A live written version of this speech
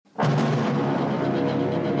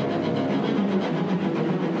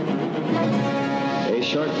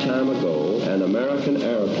time ago, an American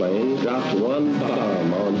airplane dropped one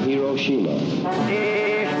bomb on Hiroshima.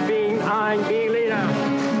 Ich bin ein Berliner.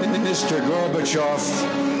 Mr. Gorbachev,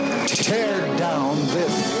 tear down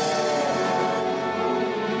this wall.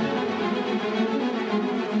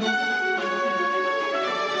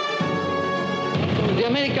 The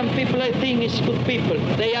American people, I think, is good people.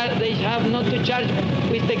 They have not to charge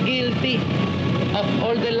with the guilty of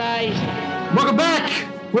all the lies. Welcome back.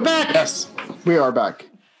 We're back. Yes, we are back.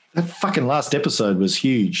 That fucking last episode was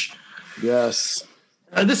huge. Yes.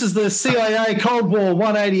 This is the CIA Cold War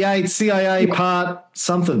 188 CIA part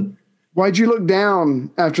something. Why'd you look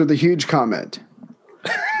down after the huge comment?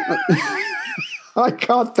 I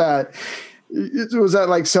caught that. Was that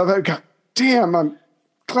like God damn, I'm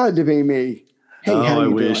glad to be me. Hey, I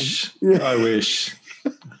wish. I wish.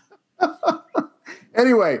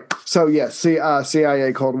 Anyway, so yes,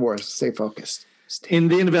 CIA Cold War. Stay focused. In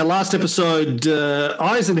the end of our last episode,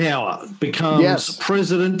 Eisenhower becomes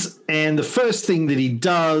president, and the first thing that he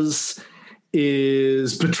does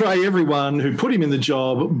is betray everyone who put him in the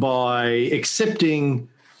job by accepting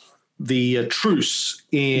the truce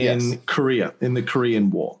in Korea, in the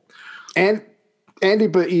Korean War. And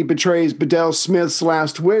he betrays Bedell Smith's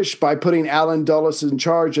last wish by putting Allen Dulles in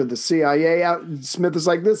charge of the CIA. Smith is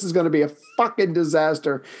like, this is going to be a fucking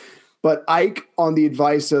disaster. But Ike, on the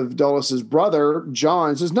advice of Dulles' brother,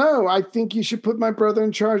 John, says, no, I think you should put my brother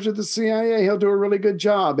in charge of the CIA. He'll do a really good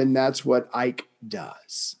job. And that's what Ike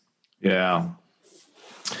does. Yeah.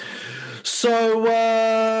 So,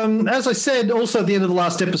 as I said, also at the end of the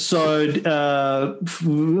last episode, a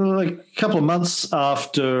couple of months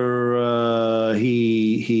after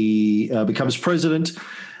he becomes president,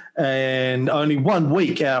 and only 1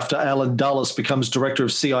 week after Allen Dulles becomes director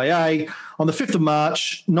of CIA, on the 5th of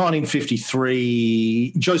March,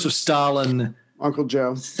 1953, Joseph Stalin, Uncle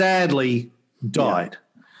Joe, sadly died.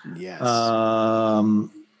 Yeah. Yes.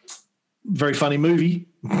 Very funny movie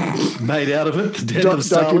made out of it. The death of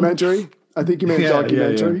Stalin. Documentary. I think you meant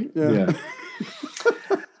documentary. Yeah.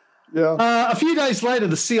 A few days later,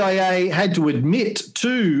 the CIA had to admit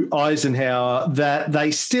to Eisenhower that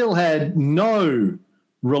they still had no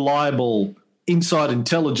reliable inside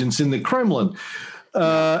intelligence in the Kremlin.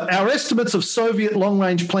 Our estimates of Soviet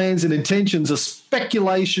long-range plans and intentions are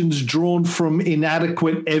speculations drawn from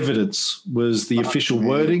inadequate evidence, was the official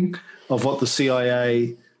wording of what the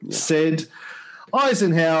CIA said.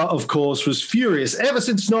 Eisenhower, of course, was furious. Ever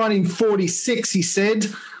since 1946, he said,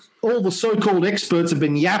 all the so-called experts have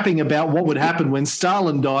been yapping about what would happen when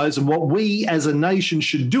Stalin dies and what we as a nation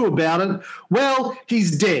should do about it. Well,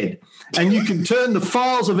 he's dead. And you can turn the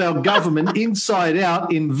files of our government inside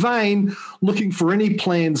out in vain looking for any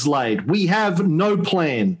plans laid. We have no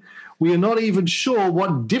plan. We are not even sure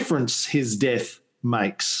what difference his death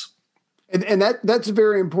makes. And that's a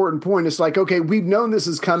very important point. It's like, okay, we've known this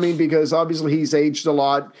is coming because obviously he's aged a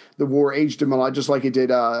lot. The war aged him a lot, just like it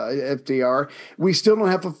did FDR. We still don't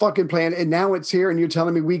have a fucking plan, and now it's here, and you're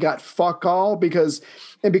telling me we got fuck all? Because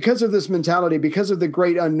of this mentality, because of the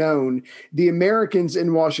great unknown, the Americans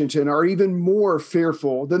in Washington are even more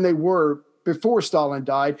fearful than they were before Stalin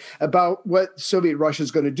died about what Soviet Russia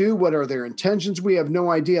is going to do. What are their intentions? We have no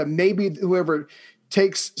idea. Maybe whoever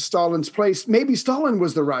takes Stalin's place, maybe Stalin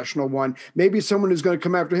was the rational one. Maybe someone who's going to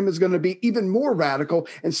come after him is going to be even more radical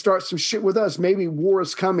and start some shit with us. Maybe war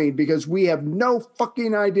is coming because we have no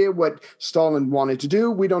fucking idea what Stalin wanted to do.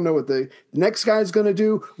 We don't know what the next guy is going to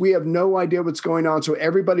do. We have no idea what's going on. So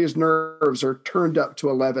everybody's nerves are turned up to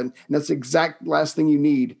 11. And that's the exact last thing you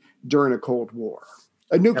need during a Cold War.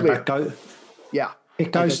 A nuclear.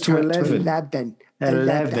 It goes to 11.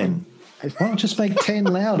 11. Why don't just make 10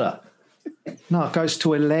 louder? No, it goes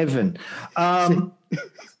to 11. As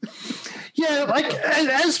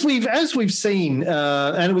we've seen,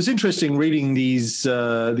 and it was interesting reading these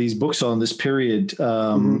books on this period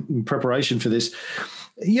in preparation for this.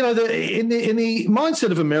 You know, in the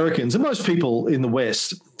mindset of Americans and most people in the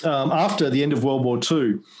West after the end of World War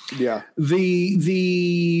II,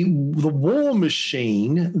 the war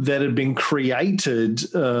machine that had been created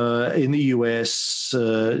in the US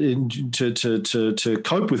to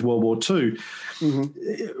cope with World War II, you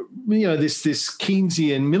know, this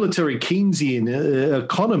Keynesian, military Keynesian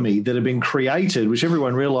economy that had been created, which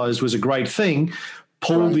everyone realized was a great thing,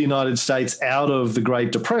 pulled the United States out of the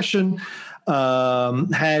Great Depression.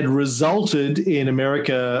 Had resulted in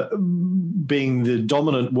America being the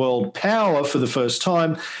dominant world power for the first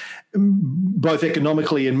time, both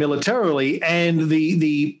economically and militarily. And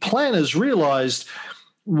the planners realized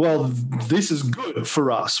well, this is good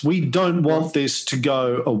for us. We don't want this to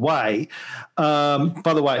go away.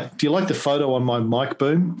 By the way, do you like the photo on my mic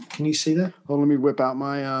boom? Can you see that? Hold on, let me whip out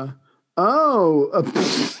my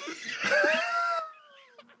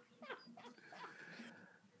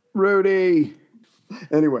Rudy.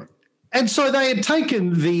 Anyway. And so they had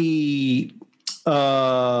taken the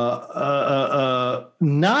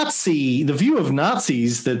Nazi, the view of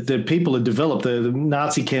Nazis that people had developed, the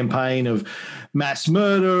Nazi campaign of mass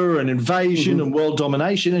murder and invasion and world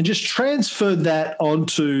domination, and just transferred that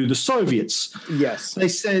onto the Soviets. Yes. They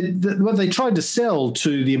said that what they tried to sell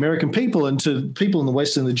to the American people and to people in the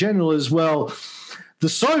West in the general is, well, the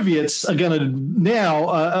Soviets are going to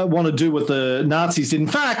now want to do what the Nazis did. In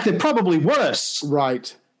fact, they're probably worse.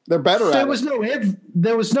 Right. They're better at it.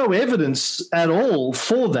 There was no evidence at all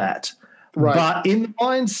for that. Right. But in the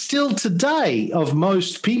minds still today of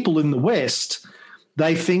most people in the West,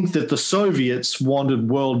 they think that the Soviets wanted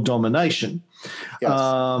world domination. Yes.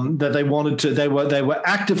 That they wanted to. They were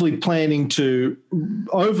actively planning to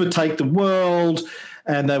overtake the world,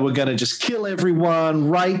 and they were going to just kill everyone,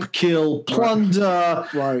 rape, kill, plunder.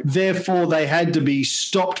 Right. Therefore, they had to be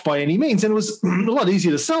stopped by any means. And it was a lot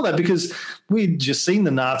easier to sell that because we'd just seen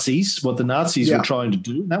the Nazis, what the Nazis were trying to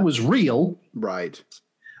do. That was real. Right.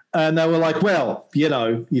 And they were like, well, you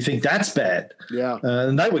think that's bad. Yeah.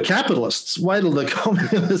 And they were capitalists. Wait till the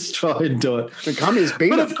communists try and do it. The communists beat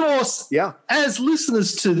But them. of course, as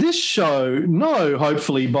listeners to this show know,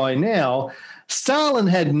 hopefully by now, Stalin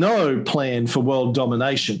had no plan for world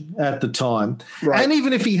domination at the time. Right. And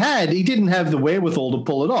even if he had, he didn't have the wherewithal to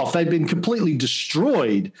pull it off. They'd been completely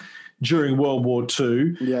destroyed during World War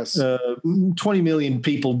II. Yes. 20 million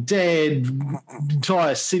people dead,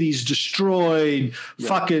 entire cities destroyed,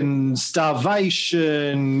 fucking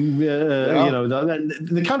starvation.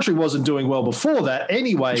 The country wasn't doing well before that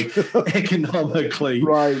anyway, economically.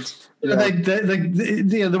 Right. Yeah.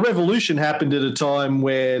 The revolution happened at a time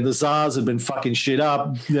where the Tsars had been fucking shit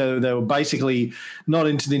up. They were basically not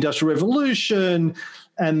into the Industrial Revolution.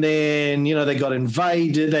 And then, they got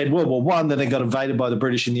invaded. They had World War I, then they got invaded by the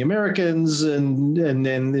British and the Americans, and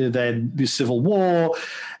then they had the Civil War.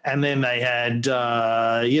 And then they had,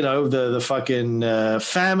 the fucking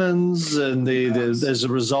famines, and as a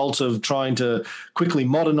result of trying to quickly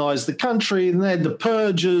modernize the country, and they had the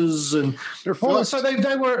purges, and so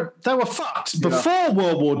they were fucked before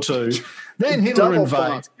World War II. Then Hitler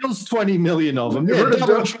invades, kills 20 million of them.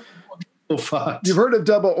 Fucked. You've heard of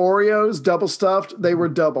double Oreos, double stuffed? They were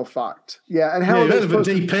double fucked. Yeah, and how are they supposed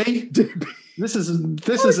to DP? This is on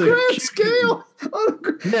a grand scale. How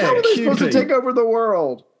are they supposed to take over the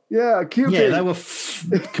world? Yeah, QP. Yeah, they were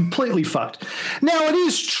completely fucked. Now, it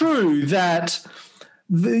is true that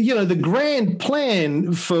the grand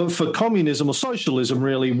plan for communism or socialism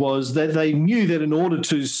really was that they knew that in order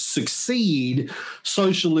to succeed,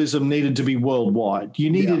 socialism needed to be worldwide. You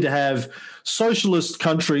needed to have socialist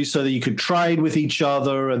countries so that you could trade with each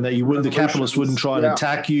other and that the capitalists wouldn't try and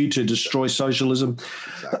attack you to destroy socialism.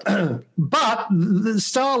 Exactly. But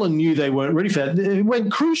Stalin knew they weren't ready for that. When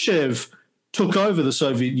Khrushchev took over the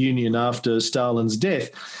Soviet Union after Stalin's death,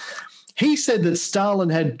 he said that Stalin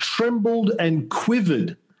had trembled and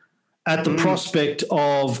quivered at the prospect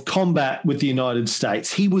of combat with the United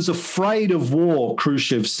States. He was afraid of war,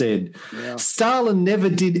 Khrushchev said. Yeah. Stalin never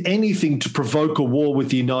did anything to provoke a war with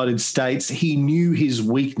the United States. He knew his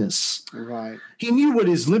weakness. Right. He knew what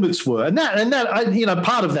his limits were. And that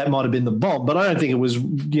part of that might have been the bomb, but I don't think it was,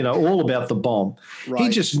 all about the bomb. Right. He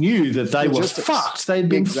just knew that they were fucked. They'd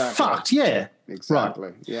been fucked. Yeah. Exactly.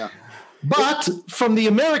 Right. Yeah. But from the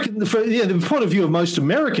point of view of most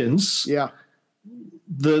Americans,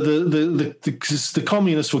 the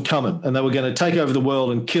communists were coming, and they were going to take over the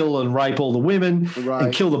world and kill and rape all the women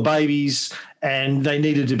and kill the babies, and they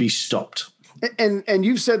needed to be stopped. And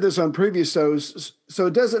you've said this on previous shows, so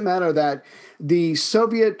it doesn't matter that the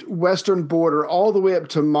Soviet western border all the way up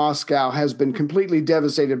to Moscow has been completely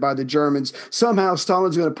devastated by the Germans. Somehow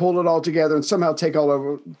Stalin's going to pull it all together and somehow take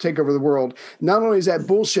over the world. Not only is that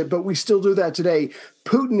bullshit, but we still do that today.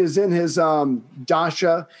 Putin is in his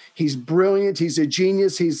dacha. He's brilliant. He's a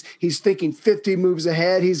genius. He's thinking 50 moves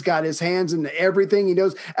ahead. He's got his hands in everything he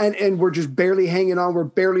knows. And we're just barely hanging on. We're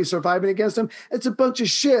barely surviving against him. It's a bunch of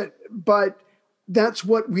shit, but that's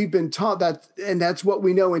what we've been taught, and that's what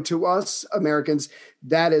we know. And to us Americans,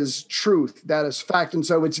 that is truth. That is fact. And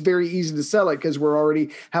so it's very easy to sell it because we're already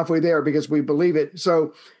halfway there because we believe it.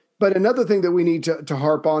 So, but another thing that we need to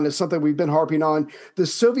harp on is something we've been harping on. The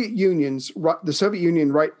Soviet Union,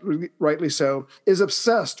 rightly so, is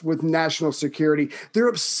obsessed with national security. They're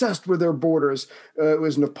obsessed with their borders. It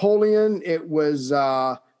was Napoleon. It was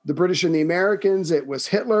the British and the Americans. It was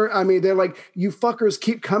Hitler. I mean, they're like, you fuckers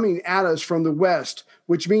keep coming at us from the West,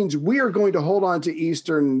 which means we are going to hold on to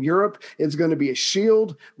Eastern Europe. It's going to be a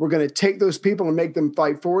shield. We're going to take those people and make them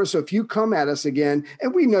fight for us. So if you come at us again,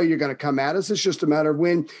 and we know you're going to come at us, it's just a matter of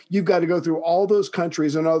when. You've got to go through all those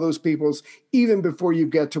countries and all those peoples even before you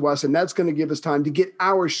get to us. And that's going to give us time to get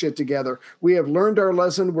our shit together. We have learned our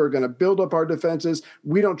lesson. We're going to build up our defenses.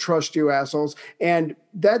 We don't trust you assholes. And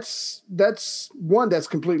that's one, that's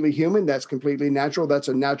completely human. That's completely natural. That's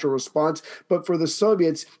a natural response. But for the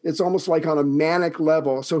Soviets, it's almost like on a manic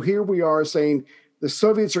level. So here we are saying the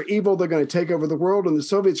Soviets are evil. They're going to take over the world. And the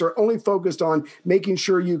Soviets are only focused on making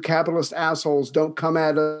sure you capitalist assholes don't come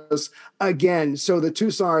at us again. So the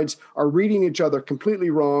two sides are reading each other completely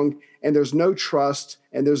wrong. And there's no trust.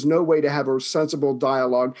 And there's no way to have a sensible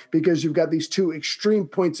dialogue because you've got these two extreme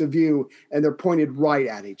points of view and they're pointed right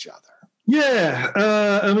at each other. Yeah,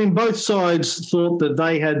 I mean, both sides thought that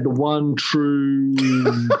they had the one true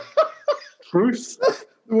truth.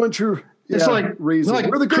 The one true. It's like reason.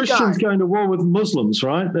 We're the Christians going to war with Muslims,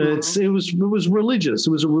 right? Mm-hmm. It was religious.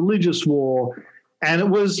 It was a religious war, and it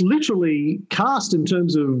was literally cast in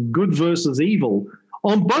terms of good versus evil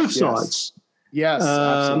on both sides. Yes,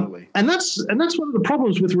 absolutely. And that's one of the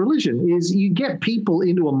problems with religion is you get people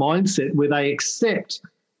into a mindset where they accept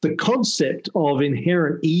the concept of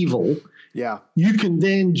inherent evil. Yeah. You can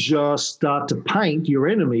then just start to paint your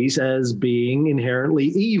enemies as being inherently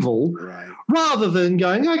evil, right, rather than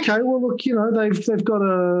going, okay, well, look, you know, they've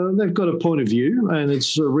got a point of view, and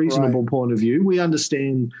it's a reasonable point of view. We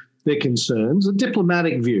understand their concerns, a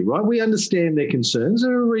diplomatic view, right? We understand their concerns.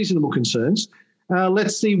 They're reasonable concerns.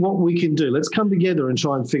 Let's see what we can do. Let's come together and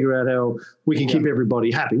try and figure out how we can keep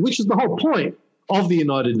everybody happy, which is the whole point of the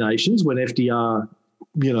United Nations when FDR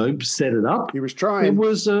set it up. He was trying. It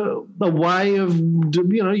was a way of,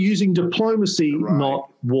 using diplomacy, not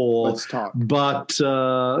war. Let's talk. But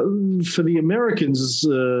for the Americans,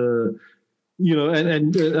 and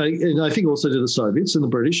I think also to the Soviets and the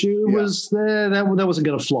British, it was that wasn't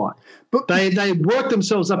going to fly. But they worked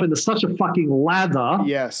themselves up into such a fucking lather.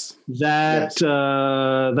 Yes. That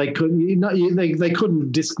they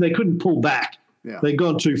couldn't pull back. Yeah. They'd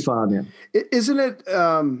gone too far now. Isn't it?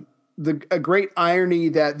 A great irony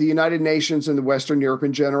that the United Nations and the Western Europe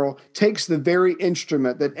in general takes the very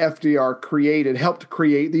instrument that FDR helped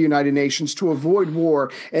create the United Nations to avoid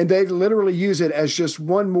war, and they literally use it as just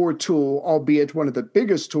one more tool, albeit one of the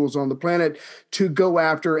biggest tools on the planet, to go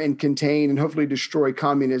after and contain and hopefully destroy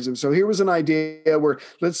communism. So here was an idea where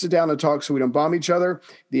let's sit down and talk so we don't bomb each other.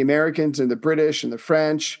 The Americans and the British and the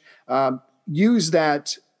French use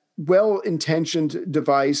that well-intentioned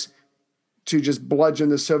device to just bludgeon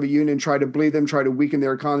the Soviet Union, try to bleed them, try to weaken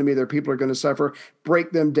their economy. Their people are going to suffer,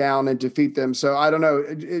 break them down and defeat them. So I don't know.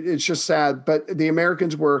 It's just sad. But the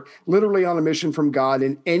Americans were literally on a mission from God,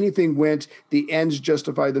 and anything went. The ends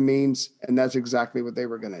justify the means, and that's exactly what they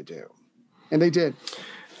were going to do. And they did.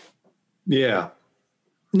 Yeah.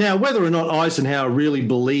 Now, whether or not Eisenhower really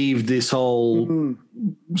believed this whole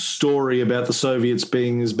story about the Soviets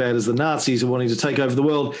being as bad as the Nazis and wanting to take over the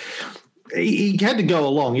world, he had to go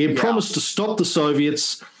along. He had promised to stop the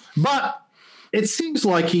Soviets, but it seems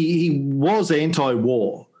like he was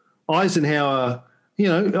anti-war. Eisenhower,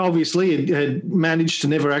 obviously had managed to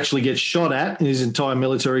never actually get shot at in his entire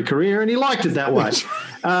military career, and he liked it that way.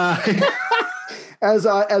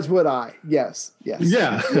 As would I. Yes. Yeah.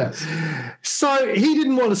 Yes. So he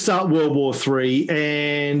didn't want to start World War III,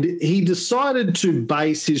 and he decided to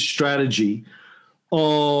base his strategy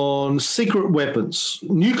on secret weapons,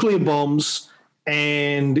 nuclear bombs,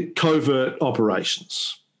 and covert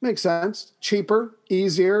operations. Makes sense. Cheaper,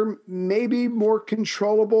 easier, maybe more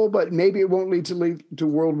controllable, but maybe it won't lead to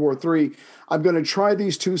World War III. I'm going to try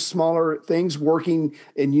these two smaller things working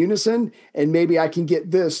in unison, and maybe I can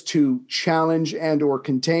get this to challenge and or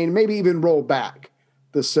contain, maybe even roll back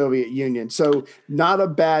the Soviet Union. So not a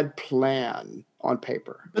bad plan on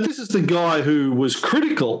paper. But this is the guy who was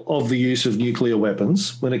critical of the use of nuclear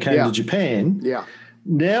weapons when it came to Japan. Yeah.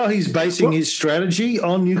 Now he's basing his strategy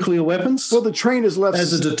on nuclear weapons. Well, the train has left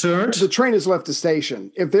as a deterrent. The train has left the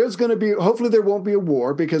station. If there's going to be, hopefully there won't be a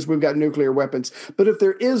war because we've got nuclear weapons. But if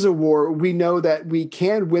there is a war, we know that we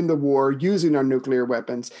can win the war using our nuclear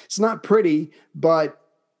weapons. It's not pretty, but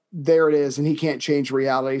there it is, and he can't change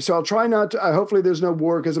reality. So I'll try not to. Hopefully there's no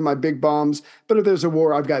war because of my big bombs. But if there's a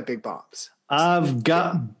war, I've got big bombs. I've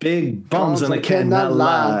got big bombs and I cannot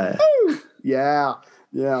lie. Yeah.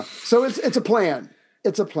 So it's a plan.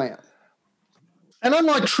 It's a plan. And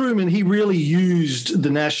unlike Truman, he really used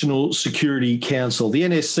the National Security Council. The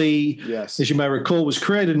NSC, yes, as you may recall, was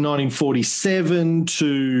created in 1947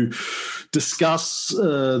 to discuss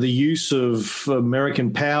the use of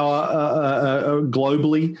American power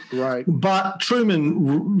globally. Right. But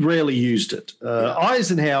Truman rarely used it.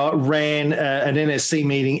 Eisenhower ran an NSC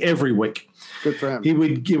meeting every week. Good for him.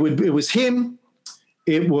 It was him,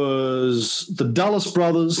 it was the Dulles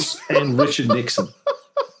brothers, and Richard Nixon.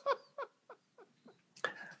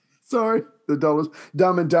 Sorry, the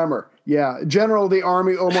Dumb and Dumber. Yeah, General of the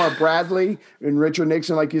Army Omar Bradley and Richard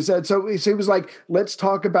Nixon, like you said. So he was like, let's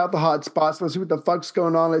talk about the hot spots. Let's see what the fuck's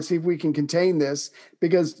going on. Let's see if we can contain this,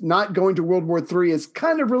 because not going to World War III is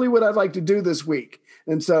kind of really what I'd like to do this week.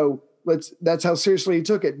 And so that's how seriously he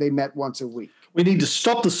took it. They met once a week. We need to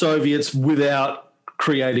stop the Soviets without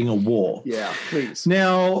creating a war. Yeah, please.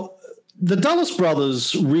 Now, the Dulles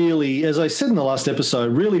brothers really, as I said in the last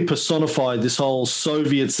episode, really personified this whole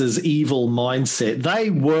Soviets as evil mindset.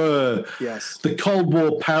 They were the Cold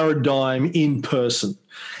War paradigm in person.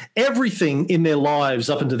 Everything in their lives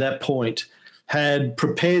up until that point had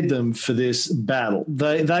prepared them for this battle.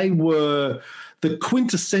 They were the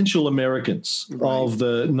quintessential Americans of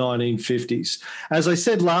the 1950s. As I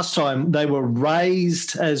said last time, they were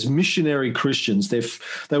raised as missionary Christians.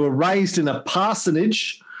 They were raised in a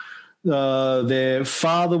parsonage. Their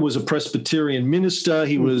father was a Presbyterian minister.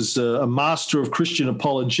 He was a master of Christian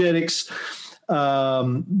apologetics,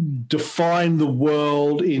 defined the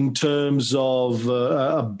world in terms of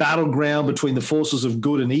a battleground between the forces of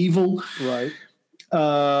good and evil. Right.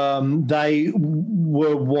 They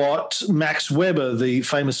were what Max Weber, the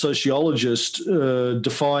famous sociologist,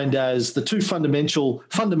 defined as the two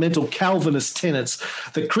fundamental Calvinist tenets: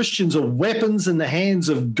 that Christians are weapons in the hands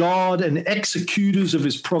of God and executors of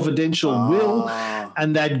his providential will,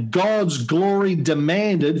 and that God's glory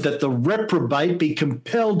demanded that the reprobate be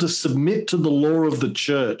compelled to submit to the law of the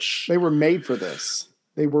church. They were made for this.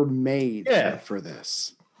 They were made for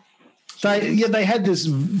this. They had this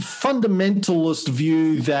fundamentalist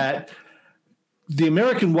view that the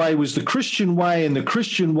American way was the Christian way, and the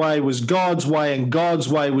Christian way was God's way, and God's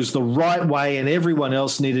way was the right way, and everyone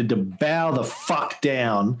else needed to bow the fuck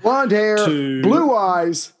down. Blonde hair, blue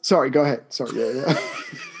eyes. Sorry, go ahead. Sorry, yeah.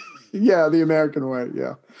 Yeah, the American way,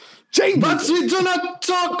 yeah. Change. But we do not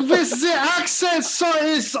talk with the accent, so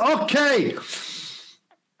it's okay.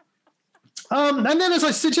 And then, as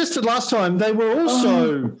I suggested last time, they were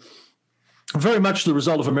also very much the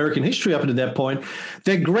result of American history up until that point.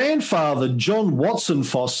 Their grandfather, John Watson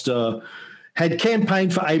Foster, had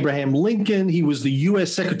campaigned for Abraham Lincoln. He was the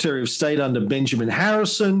U.S. Secretary of State under Benjamin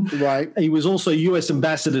Harrison. Right. He was also U.S.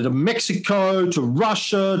 ambassador to Mexico, to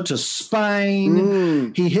Russia, to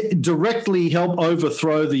Spain. He directly helped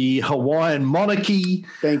overthrow the Hawaiian monarchy.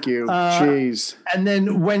 Thank you. Jeez. And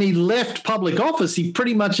then when he left public office, he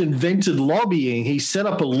pretty much invented lobbying. He set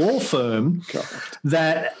up a law firm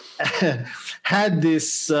that had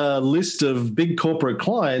this list of big corporate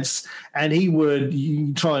clients, and he would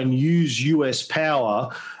try and use U.S.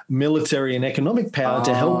 power, military and economic power,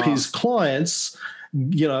 to help his clients,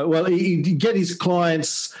 he'd get his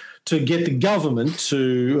clients to get the government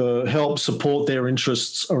to help support their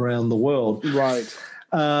interests around the world. Right.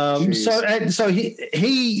 So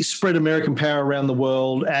he spread American power around the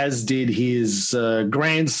world, as did his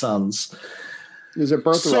grandsons. Is it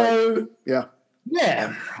birthright? So, yeah.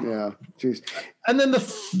 Yeah. Yeah. Jeez. And then the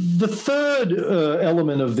third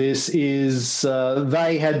element of this is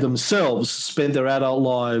they had themselves spent their adult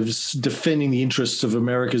lives defending the interests of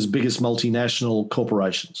America's biggest multinational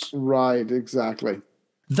corporations. Right. Exactly.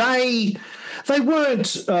 They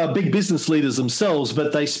weren't big business leaders themselves,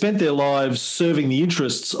 but they spent their lives serving the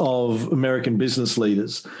interests of American business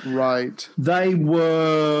leaders. Right. They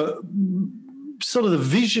were sort of the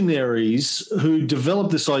visionaries who developed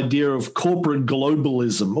this idea of corporate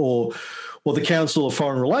globalism, or the Council of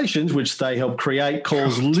Foreign Relations, which they helped create,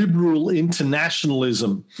 calls liberal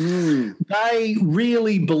internationalism. They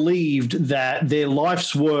really believed that their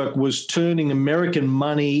life's work was turning American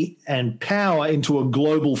money and power into a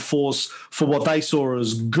global force for what they saw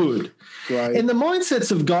as good. Right. In the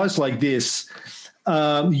mindsets of guys like this,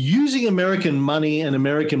 using American money and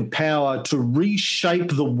American power to reshape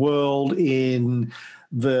the world into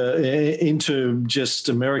just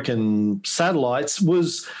American satellites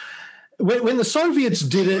was, when the Soviets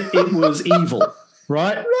did it, it was evil,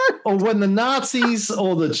 right? Or when the Nazis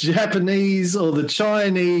or the Japanese or the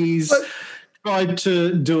Chinese tried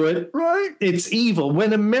to do it, Right. it's evil.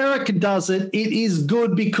 When America does it, it is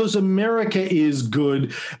good because America is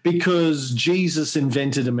good because Jesus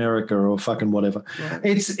invented America or fucking whatever. Right.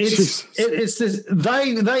 It's this.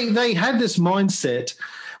 They had this mindset,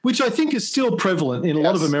 which I think is still prevalent in a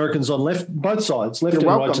lot of Americans on both sides, left and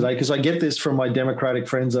right today, because I get this from my Democratic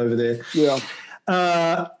friends over there. Yeah.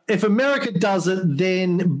 If America does it,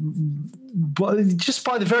 then just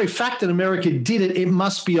by the very fact that America did it, it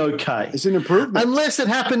must be okay. It's an improvement. Unless it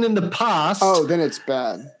happened in the past. Oh, then it's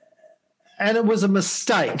bad. And it was a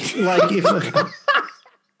mistake. Like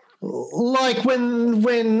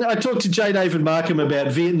when I talked to J. David Markham about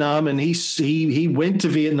Vietnam, and he went to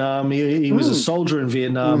Vietnam. He was a soldier in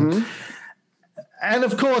Vietnam. Mm-hmm. And,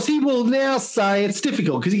 of course, he will now say it's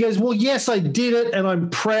difficult because he goes, well, yes, I did it and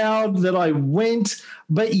I'm proud that I went,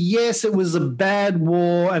 but, yes, it was a bad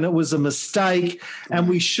war and it was a mistake and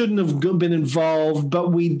we shouldn't have been involved,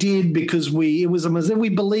 but we did because we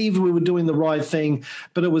believed we were doing the right thing,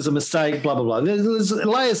 but it was a mistake, blah, blah, blah. There's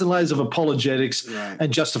layers and layers of apologetics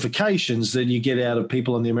and justifications that you get out of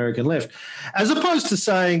people on the American left, as opposed to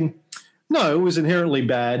saying, no, it was inherently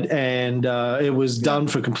bad and it was done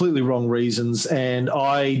for completely wrong reasons, and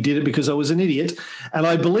I did it because I was an idiot and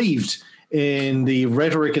I believed in the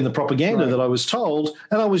rhetoric and the propaganda that I was told,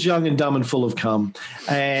 and I was young and dumb and full of cum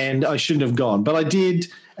and I shouldn't have gone. But I did,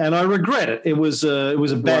 and I regret it. It was a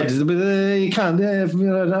bad you can't I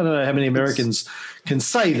don't know how many Americans can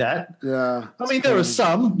say that. Yeah. I mean, there are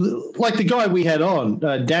some, like the guy we had on,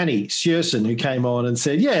 Danny Sjersen, who came on and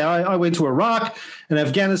said, I went to Iraq and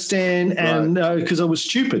Afghanistan and because I was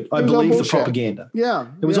stupid. I believed the propaganda. Yeah.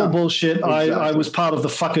 It was all bullshit. Exactly. I was part of the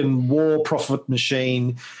fucking war profit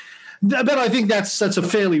machine. But I think that's a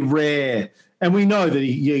fairly rare, and we know that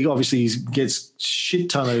he obviously gets shit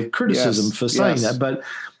ton of criticism for saying that, but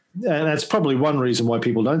and that's probably one reason why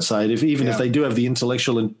people don't say it. If they do have the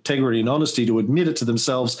intellectual integrity and honesty to admit it to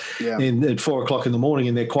themselves at 4:00 in the morning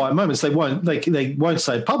in their quiet moments, they won't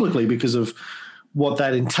say it publicly because of what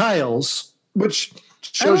that entails. Which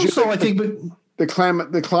shows also, I think, the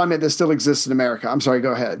climate that still exists in America. I'm sorry,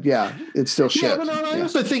 go ahead. Yeah, it's still shit. Yeah, but I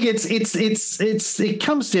also think it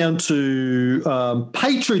comes down to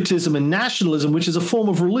patriotism and nationalism, which is a form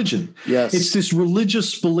of religion. Yes, it's this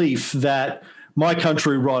religious belief that my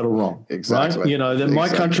country, right or wrong. Exactly. Right? You know, that my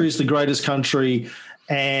country is the greatest country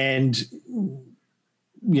and,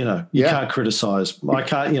 you know, you can't criticize. I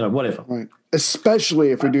can't, you know, whatever. Right.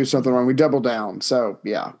 Especially if we do something wrong, we double down. So,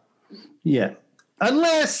 yeah. Yeah.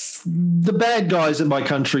 Unless the bad guys in my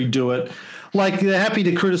country do it. Like they're happy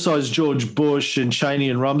to criticize George Bush and Cheney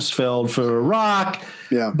and Rumsfeld for Iraq.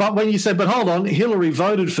 Yeah. But when you say, but hold on, Hillary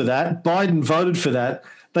voted for that, Biden voted for that,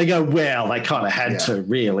 they go, well, they kind of had to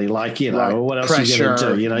really, like, you know, what else are you going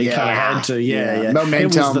to do? You know, you kind of had to, Momentum. It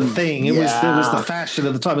was the thing. It was the fashion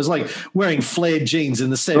at the time. It was like wearing flared jeans in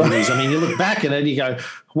the 70s. I mean, you look back at it and you go,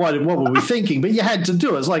 what were we thinking? But you had to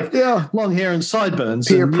do it. It's like long hair and sideburns.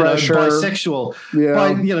 Peer and, pressure. Bisexual.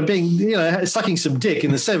 By, being, sucking some dick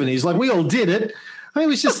in the 70s. Like, we all did it. I mean,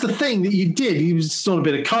 it was just the thing that you did. You snort a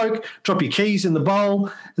bit of Coke, drop your keys in the bowl,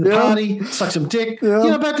 in the party, suck some dick. Yeah.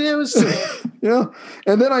 You know, back then it was...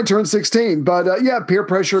 And then I turned 16. But, peer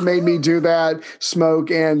pressure made me do that, smoke,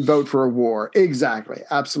 and vote for a war. Exactly.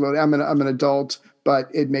 Absolutely. I'm an adult, but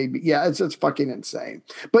it made me... Yeah, it's fucking insane.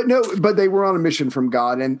 But they were on a mission from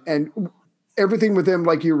God, and everything with them,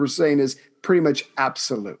 like you were saying, is pretty much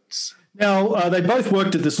absolutes. Now, they both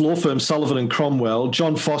worked at this law firm, Sullivan and Cromwell.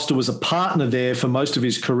 John Foster was a partner there for most of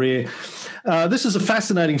his career. This is a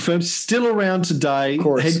fascinating firm, still around today,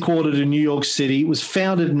 headquartered in New York City. It was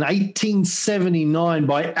founded in 1879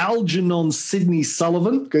 by Algernon Sidney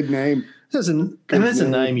Sullivan. Good name. There's a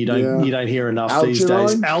name you don't hear enough these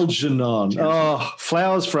days. Algernon. Oh,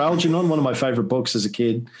 Flowers for Algernon, one of my favorite books as a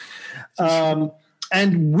kid. And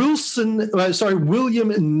William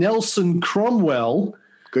Nelson Cromwell.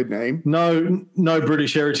 Good name. No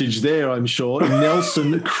British heritage there, I'm sure.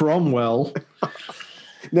 Nelson Cromwell.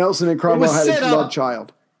 Nelson and Cromwell had a love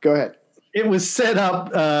child. Go ahead. It was set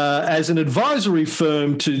up as an advisory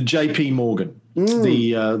firm to J.P. Morgan,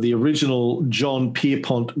 the original John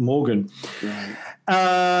Pierpont Morgan. Right.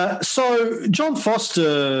 So John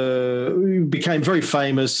Foster became very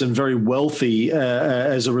famous and very wealthy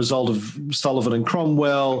as a result of Sullivan and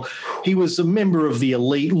Cromwell. He was a member of the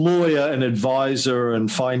elite, lawyer and advisor and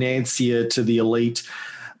financier to the elite,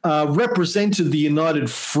 represented the United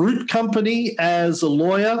Fruit Company as a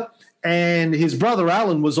lawyer, and his brother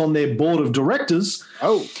Alan was on their board of directors.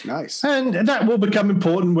 Oh, nice. And that will become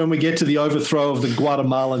important when we get to the overthrow of the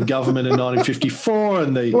Guatemalan government in 1954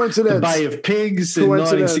 and the Bay of Pigs in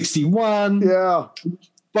 1961. Yeah.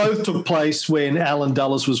 Both took place when Alan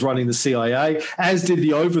Dulles was running the CIA, as did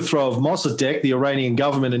the overthrow of Mossadegh, the Iranian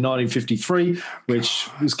government, in 1953, which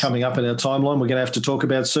is coming up in our timeline. We're going to have to talk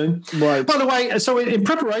about soon. Right. By the way, so in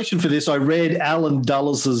preparation for this, I read Alan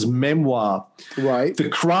Dulles' memoir, Right. The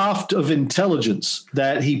Craft of Intelligence,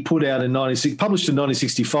 that he put out published in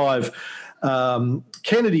 1965.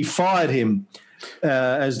 Kennedy fired him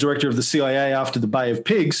as director of the CIA after the Bay of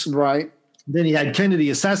Pigs. Right. Then he had Kennedy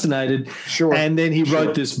assassinated, Sure. and then he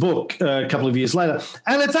wrote this book a couple of years later,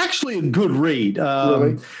 and it's actually a good read.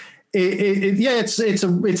 Really? It's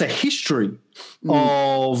a history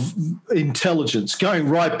of intelligence going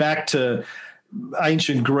right back to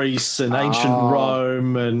ancient Greece and ancient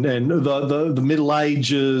Rome and the Middle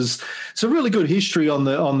Ages. It's a really good history on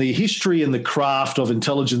the history and the craft of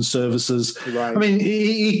intelligence services. Right. I mean,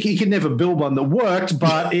 he could never build one that worked,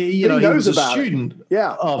 but he was a student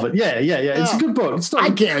of it. Yeah. It's a good book. It's not,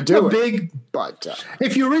 I can't do it. Big, but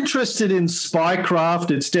if you're interested in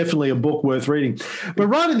spycraft, it's definitely a book worth reading. But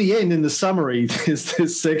right at the end, in the summary, there's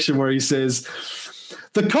this section where he says,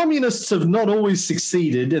 the communists have not always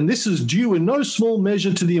succeeded, and this is due in no small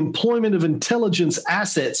measure to the employment of intelligence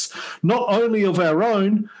assets, not only of our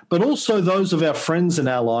own, but also those of our friends and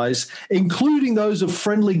allies, including those of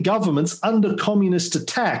friendly governments under communist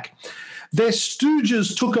attack. Their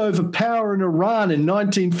stooges took over power in Iran in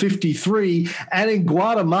 1953 and in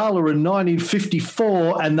Guatemala in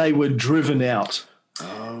 1954, and they were driven out.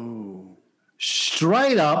 Oh.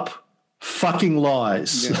 Straight up fucking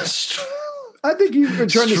lies. Yeah. I think you've been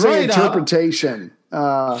trying to say interpretation.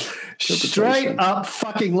 Straight up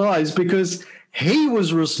fucking lies, because he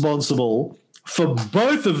was responsible for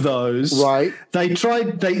both of those. Right. The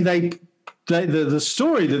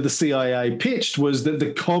story that the CIA pitched was that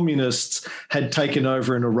the communists had taken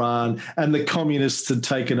over in Iran and the communists had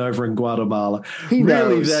taken over in Guatemala.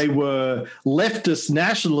 Really, they were leftist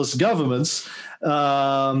nationalist governments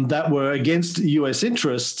that were against U.S.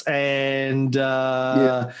 interests, and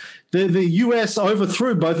the U.S.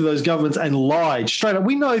 overthrew both of those governments and lied straight up.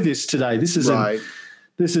 We know this today. This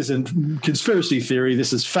isn't conspiracy theory.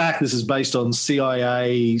 This is fact. This is based on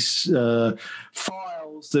CIA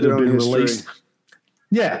files that have been released.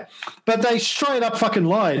 Yeah, but they straight up fucking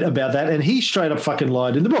lied about that, and he straight up fucking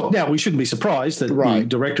lied in the book. Now, we shouldn't be surprised that the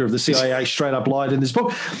director of the CIA straight up lied in this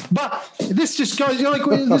book, but this just goes,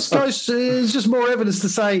 is just more evidence to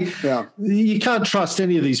say you can't trust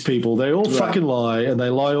any of these people. They all fucking lie, and they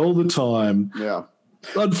lie all the time. Yeah.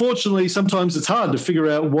 Unfortunately, sometimes it's hard to figure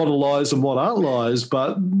out what are lies and what aren't lies,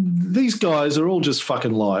 but these guys are all just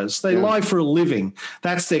fucking liars. They lie for a living.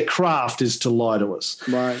 That's their craft, is to lie to us.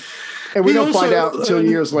 Right. And we don't find out until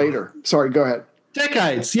years later. Sorry, go ahead.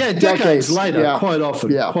 Decades later, quite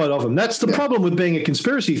often. That's the problem with being a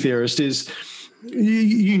conspiracy theorist is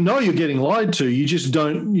you know you're getting lied to. You just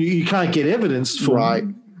don't – you can't get evidence for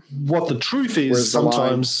what the truth is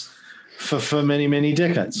sometimes for many, many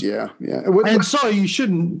decades. Yeah. And so you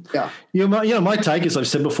shouldn't my take, as I've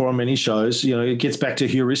said before on many shows, it gets back to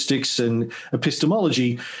heuristics and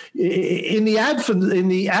epistemology. In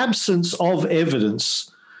the absence of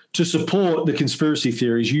evidence – to support the conspiracy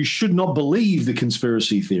theories, you should not believe the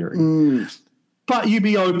conspiracy theory. But you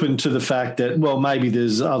be open to the fact that, well, maybe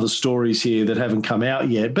there's other stories here that haven't come out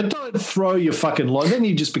yet. But don't throw your fucking lie. Then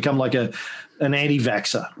you just become like an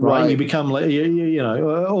anti-vaxxer, right? You become like,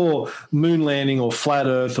 or moon landing or flat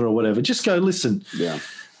earth or whatever. Just go, listen. Yeah.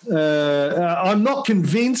 I'm not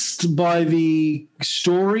convinced by the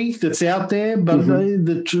story that's out there, but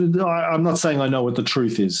I'm not saying I know what the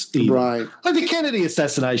truth is either. Right. Like the Kennedy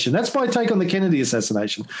assassination. That's my take on the Kennedy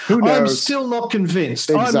assassination. Who knows? I'm still not convinced.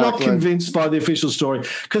 Exactly. I'm not convinced by the official story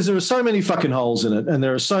because there are so many fucking holes in it, and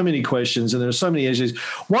there are so many questions, and there are so many issues.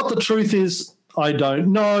 What the truth is, I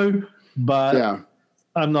don't know, but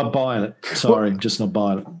I'm not buying it. Sorry, just not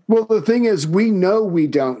buying it. Well, the thing is, we know we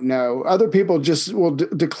don't know. Other people just will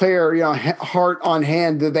declare, heart on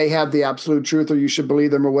hand that they have the absolute truth, or you should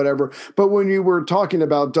believe them, or whatever. But when you were talking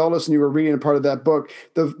about Dulles and you were reading a part of that book,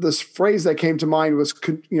 this phrase that came to mind was,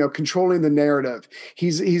 controlling the narrative.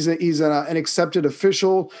 He's an accepted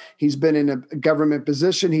official. He's been in a government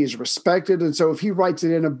position. He's respected, and so if he writes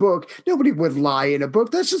it in a book, nobody would lie in a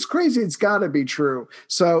book. That's just crazy. It's got to be true.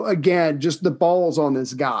 So again, just the balls on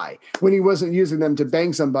this guy when he wasn't using them to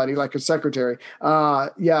bang somebody like a secretary.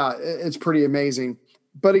 It's pretty amazing.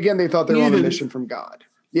 But again, they thought they were on a mission from God.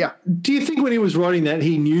 Yeah. Do you think when he was writing that,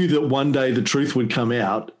 he knew that one day the truth would come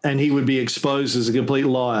out and he would be exposed as a complete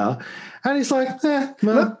liar? And he's like,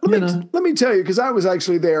 let me tell you, because I was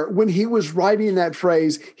actually there. When he was writing that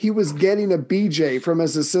phrase, he was getting a BJ from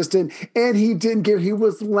his assistant, and he didn't care. He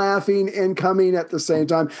was laughing and coming at the same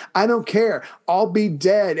time. I don't care. I'll be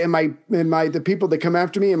dead, and the people that come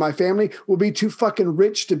after me and my family will be too fucking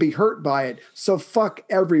rich to be hurt by it. So fuck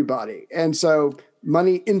everybody. And so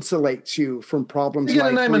money insulates you from problems. You're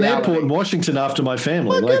going to name reality. an airport in Washington after my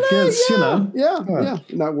family. Yeah,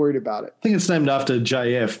 not worried about it. I think it's named after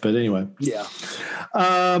JF, but anyway. Yeah.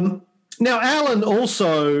 Now, Alan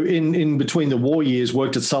also, in between the war years,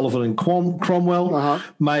 worked at Sullivan and Cromwell,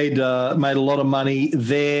 made a lot of money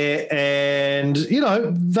there. And,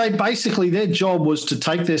 they basically, their job was to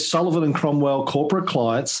take their Sullivan and Cromwell corporate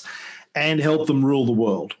clients and help them rule the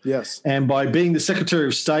world. Yes. And by being the Secretary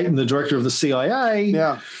of State and the director of the CIA,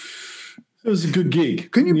 it was a good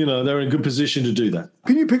gig. They're in a good position to do that.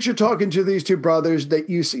 Can you picture talking to these two brothers that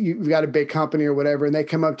you've got a big company or whatever, and they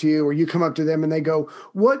come up to you or you come up to them and they go,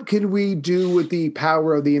 what can we do with the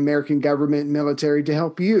power of the American government and military to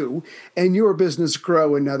help you and your business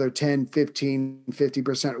grow another 10, 15,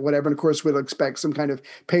 50%, whatever? And of course, we'll expect some kind of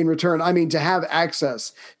pay in return. I mean, to have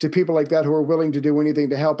access to people like that who are willing to do anything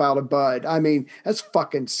to help out a bud, I mean, that's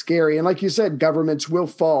fucking scary. And like you said, governments will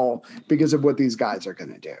fall because of what these guys are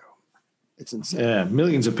going to do. It's insane. Yeah,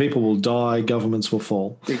 millions of people will die, governments will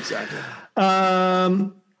fall. Exactly.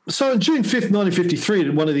 So on June 5th, 1953,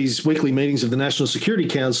 at one of these weekly meetings of the National Security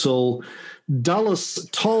Council,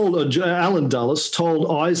 Alan Dulles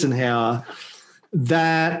told Eisenhower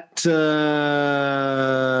that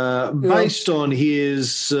based on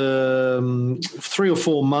his 3 or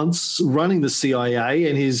 4 months running the CIA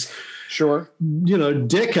and his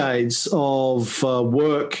decades of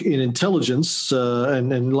work in intelligence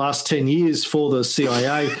and last 10 years for the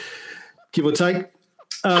CIA, give or take,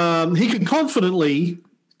 he could confidently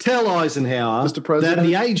tell Eisenhower that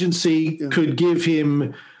the agency could give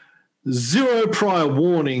him zero prior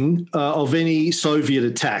warning of any Soviet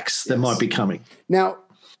attacks that might be coming. Now,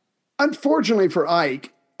 unfortunately for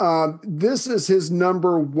Ike, this is his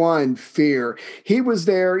number one fear. He was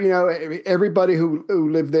there, everybody who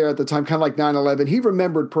lived there at the time, kind of like 9/11, he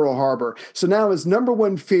remembered Pearl Harbor. So now his number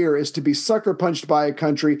one fear is to be sucker punched by a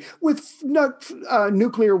country with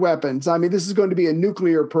nuclear weapons. I mean, this is going to be a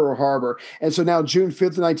nuclear Pearl Harbor. And so now June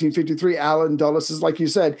 5th, 1953, Alan Dulles is, like you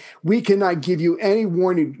said, we cannot give you any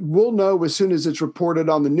warning. We'll know as soon as it's reported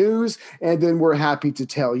on the news, and then we're happy to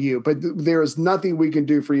tell you. But there is nothing we can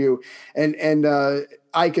do for you. And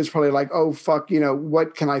Ike is probably like, oh, fuck,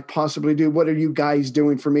 what can I possibly do? What are you guys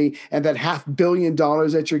doing for me? And that $500 million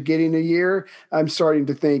that you're getting a year, I'm starting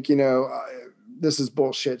to think, this is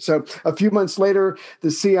bullshit. So a few months later,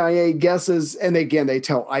 the CIA guesses, and again, they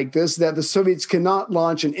tell Ike this, that the Soviets cannot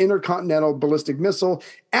launch an intercontinental ballistic missile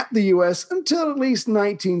at the U.S. until at least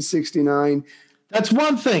 1969. That's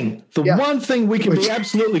one thing. One thing we can be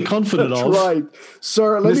absolutely confident of. Right.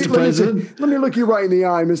 Sir, let me look you right in the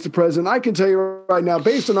eye, Mr. President. I can tell you right now,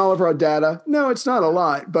 based on all of our data, no, it's not a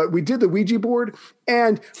lot, but we did the Ouija board,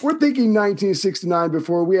 and we're thinking 1969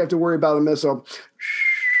 before we have to worry about a missile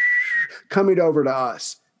coming over to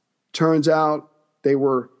us. Turns out they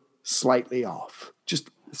were slightly off. Just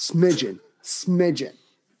smidgen.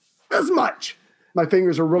 As much. My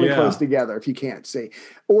fingers are really close together, if you can't see.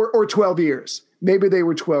 Or 12 years. Maybe they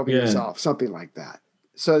were 12 years off, something like that.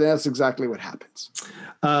 So that's exactly what happens.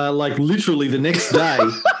 Like literally the next day.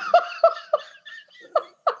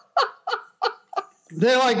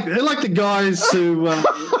 They're like the guys who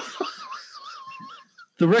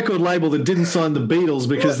the record label that didn't sign the Beatles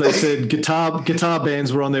because they said guitar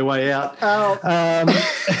bands were on their way out. Yeah,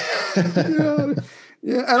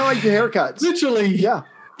 I don't like the haircuts. Literally, the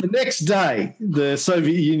next day, the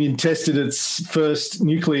Soviet Union tested its first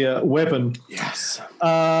nuclear weapon. Yes.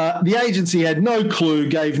 The agency had no clue,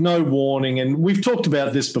 gave no warning, and we've talked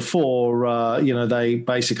about this before. They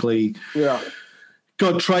basically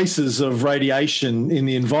got traces of radiation in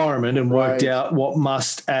the environment and worked out what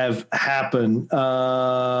must have happened.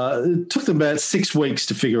 It took them about 6 weeks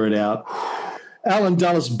to figure it out. Alan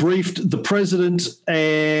Dulles briefed the president,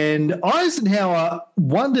 and Eisenhower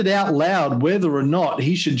wondered out loud whether or not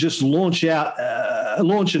he should just launch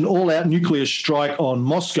an all-out nuclear strike on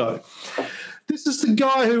Moscow. This is the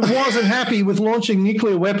guy who wasn't happy with launching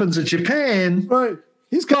nuclear weapons at Japan. Right.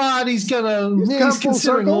 He's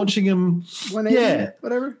considering launching them. 180,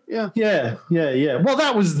 whatever. Yeah. Well,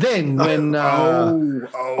 that was then when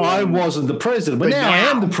I wasn't the president, but now I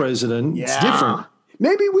am the president. It's different.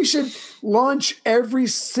 Maybe we should launch every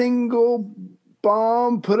single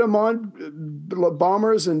bomb, put them on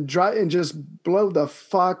bombers and just blow the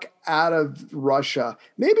fuck out of Russia.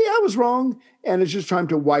 Maybe I was wrong, and it's just trying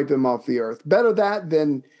to wipe them off the earth. Better that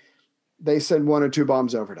than they send 1 or 2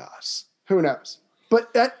 bombs over to us. Who knows?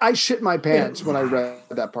 But I shit my pants when I read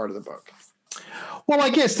that part of the book. Well, I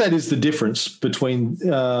guess that is the difference between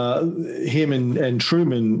him and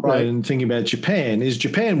Truman, right, and thinking about Japan, is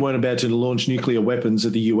Japan weren't about to launch nuclear weapons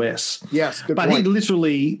at the US. Yes, good but point. He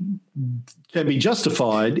literally can be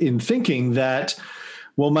justified in thinking that,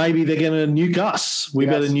 well, maybe they're going to nuke us. We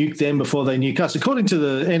better nuke them before they nuke us. According to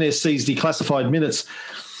the NSC's declassified minutes,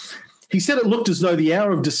 he said it looked as though the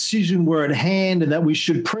hour of decision were at hand and that we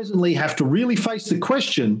should presently have to really face the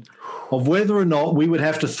question of whether or not we would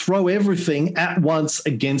have to throw everything at once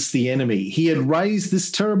against the enemy. He had raised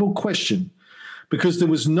this terrible question because there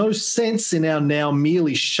was no sense in our now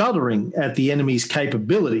merely shuddering at the enemy's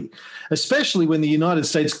capability, especially when the United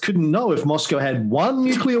States couldn't know if Moscow had 1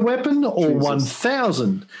 nuclear weapon or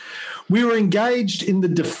 1,000. We were engaged in the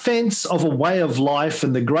defense of a way of life,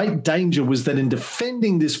 and the great danger was that in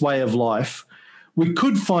defending this way of life, we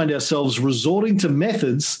could find ourselves resorting to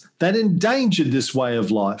methods that endangered this way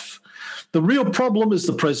of life. The real problem, as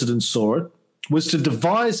the president saw it, was to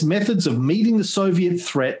devise methods of meeting the Soviet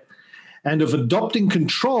threat and of adopting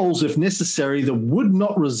controls, if necessary, that would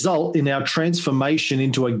not result in our transformation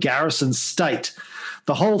into a garrison state.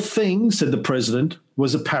 The whole thing, said the president,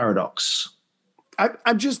 was a paradox.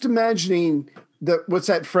 I'm just imagining what's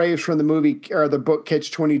that phrase from the movie or the book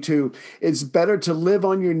Catch-22? It's better to live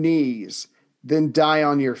on your knees than die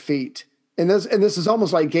on your feet. And this is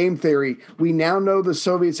almost like game theory. We now know the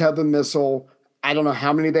Soviets have the missile. I don't know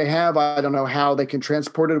how many they have. I don't know how they can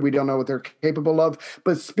transport it. We don't know what they're capable of.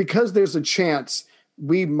 But because there's a chance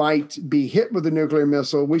we might be hit with a nuclear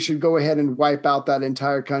missile, we should go ahead and wipe out that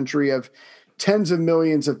entire country of tens of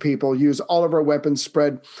millions of people, use all of our weapons,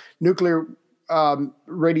 spread nuclear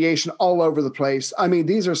radiation all over the place. I mean,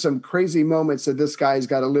 these are some crazy moments that this guy's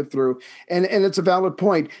got to live through. And it's a valid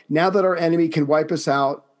point. Now that our enemy can wipe us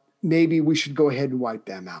out, maybe we should go ahead and wipe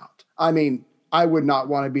them out. I mean, I would not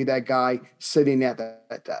want to be that guy sitting at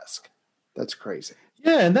that desk. That's crazy.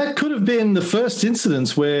 Yeah, and that could have been the first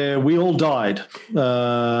incidents where we all died.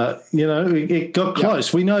 It got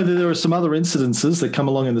close. Yeah. We know that there are some other incidences that come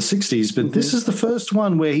along in the 60s, but this is the first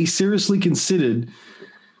one where he seriously considered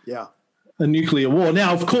a nuclear war.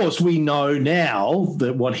 Now, of course, we know now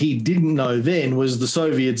that what he didn't know then was the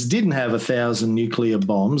Soviets didn't have 1,000 nuclear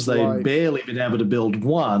bombs. They had barely been able to build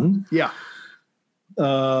one. Yeah.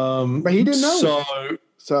 But he didn't know.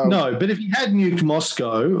 So no, but if he had nuked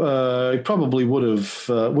Moscow, he probably wouldn't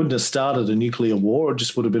have started a nuclear war. It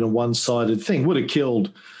just would have been a one-sided thing. Would have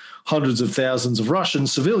killed hundreds of thousands of Russian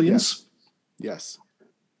civilians. Yes.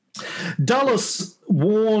 Dulles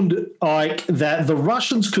warned Ike that the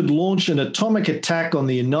Russians could launch an atomic attack on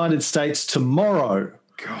the United States tomorrow.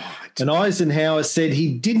 God. And Eisenhower said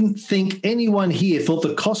he didn't think anyone here thought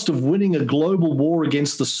the cost of winning a global war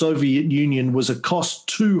against the Soviet Union was a cost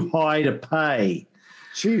too high to pay.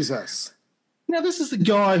 Jesus. Now, this is the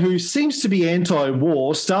guy who seems to be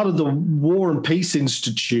anti-war, started the War and Peace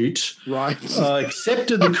Institute,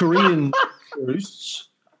 accepted the Korean truce,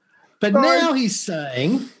 but now he's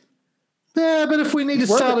saying, but if we need to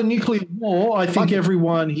start a nuclear war, I think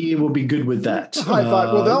everyone here will be good with that. High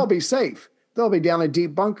five. Well, they'll be safe. They'll be down in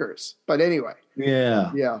deep bunkers. But anyway.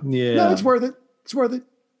 Yeah. No, it's worth it. It's worth it.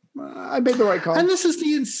 I made the right call. And this is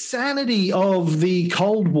the insanity of the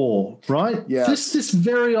Cold War, right? Yeah. This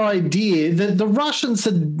very idea that the Russians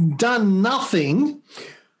had done nothing.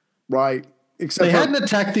 Right. Except they hadn't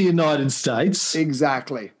attacked the United States.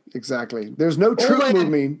 Exactly. There's no troops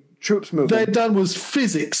moving. They'd done was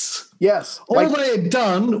physics. Yes. All they had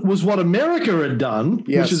done was what America had done,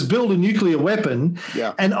 which is build a nuclear weapon.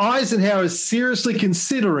 Yeah. And Eisenhower is seriously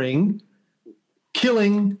considering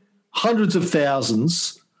killing hundreds of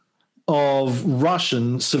thousands of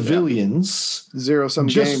Russian civilians. Zero-sum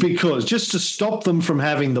game. Because, just to stop them from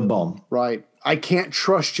having the bomb. Right. I can't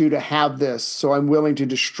trust you to have this, so I'm willing to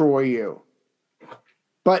destroy you.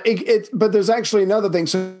 But but there's actually another thing.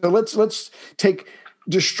 So let's take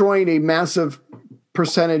destroying a massive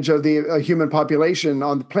percentage of the human population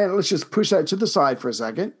on the planet. Let's just push that to the side for a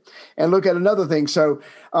second and look at another thing. So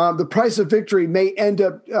the price of victory may end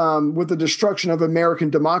up with the destruction of American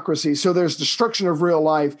democracy. So there's destruction of real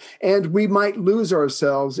life, and we might lose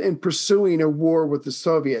ourselves in pursuing a war with the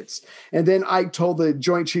Soviets. And then Ike told the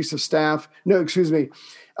Joint Chiefs of Staff,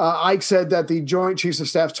 Ike said that the Joint Chiefs of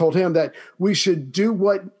Staff told him that we should do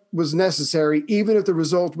what was necessary, even if the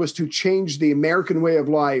result was to change the American way of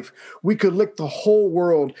life. We could lick the whole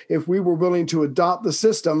world if we were willing to adopt the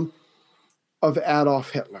system of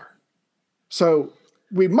Adolf Hitler. So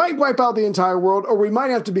we might wipe out the entire world, or we might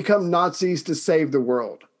have to become Nazis to save the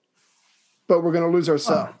world. But we're going to lose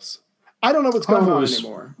ourselves. I don't know what's going on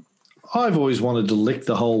anymore. I've always wanted to lick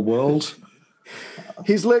the whole world.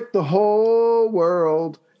 He's licked the whole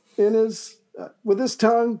world with his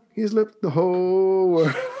tongue. He's licked the whole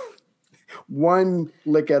world. One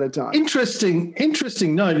lick at a time. Interesting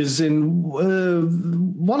note is in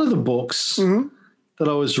one of the books that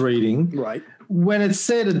I was reading. Right. When it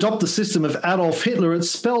said adopt the system of Adolf Hitler, it's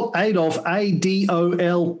spelled Adolf, A-D-O-L-P-H.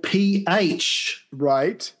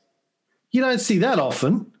 Right. You don't see that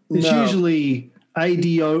often. It's usually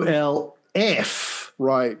A-D-O-L-F.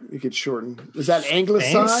 Right. You could shorten. Is that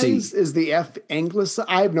anglicized? Fancy. Is the F anglicized?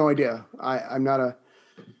 I have no idea. I'm not a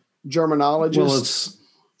Germanologist. Well, it's...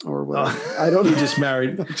 Or what? I don't know. You just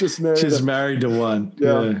married. Married to one.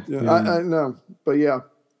 Yeah. I know. But yeah.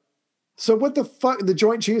 So what the fuck? The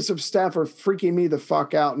Joint Chiefs of Staff are freaking me the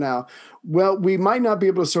fuck out now. Well, we might not be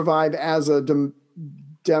able to survive as a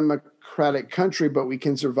democratic country, but we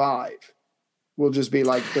can survive. We'll just be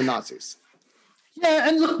like the Nazis. Yeah,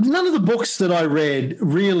 and look, none of the books that I read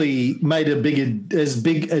really made as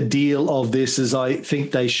big a deal of this as I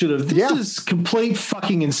think they should have. This is complete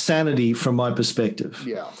fucking insanity from my perspective.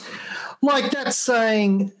 Yeah. Like that's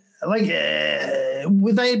saying, like, they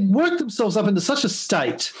had worked themselves up into such a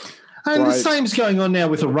state. And the same's going on now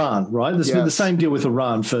with Iran, right? There's been the same deal with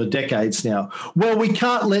Iran for decades now. Well, we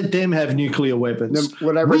can't let them have nuclear weapons.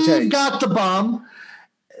 Whatever it takes. We've got the bomb.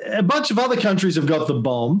 A bunch of other countries have got the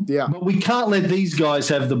bomb, but we can't let these guys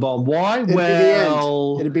have the bomb. Why? It'd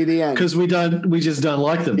be the end. Because we just don't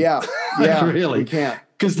like them. Yeah, really. We can't.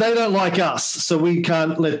 Because they don't like us, so we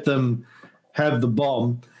can't let them have the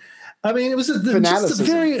bomb. I mean, it was just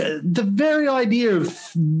the very idea of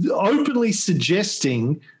openly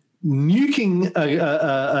suggesting nuking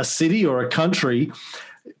a city or a country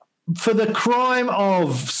for the crime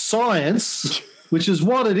of science, which is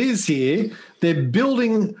what it is here. They're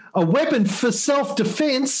building a weapon for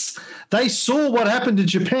self-defense. They saw what happened to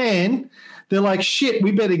Japan. They're like, shit,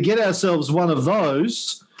 we better get ourselves one of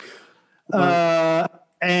those.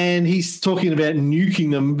 And he's talking about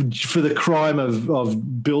nuking them for the crime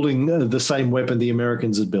of building the same weapon the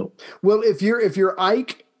Americans had built. Well, if you're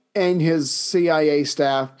Ike and his CIA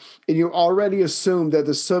staff, and you already assume that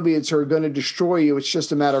the Soviets are going to destroy you, it's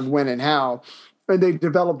just a matter of when and how, and they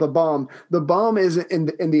develop the bomb. The bomb isn't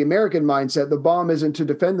in the American mindset. The bomb isn't to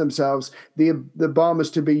defend themselves. The bomb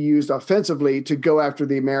is to be used offensively to go after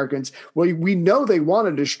the Americans. Well, we know they want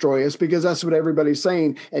to destroy us because that's what everybody's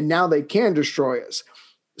saying, and now they can destroy us.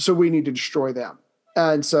 So we need to destroy them.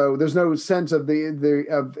 And so there's no sense of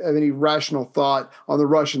of any rational thought on the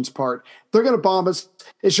Russians' part. They're going to bomb us.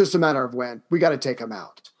 It's just a matter of when. We got to take them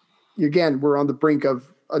out. Again, we're on the brink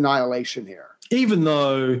of annihilation here. Even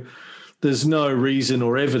though there's no reason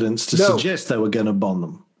or evidence to suggest they were going to bomb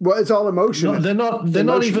them. Well, it's all emotion. No, they're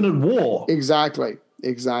not even at war. Exactly.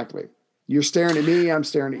 You're staring at me, I'm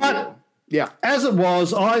staring at you. Yeah. As it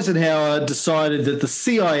was, Eisenhower decided that the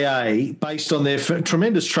CIA, based on their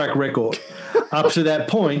tremendous track record up to that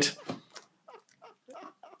point,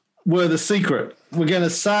 were the secret. We're going to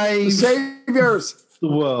save saviors the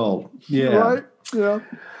world. Yeah. Right? Yeah.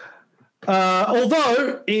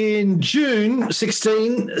 Although in June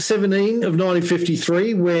 17 of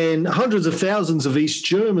 1953, when hundreds of thousands of East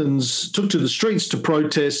Germans took to the streets to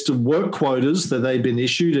protest work quotas that they'd been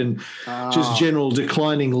issued and just general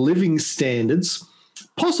declining living standards,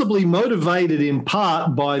 possibly motivated in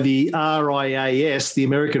part by the RIAS, the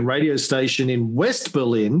American radio station in West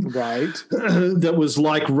Berlin, right, that was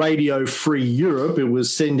like Radio Free Europe. It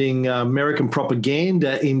was sending American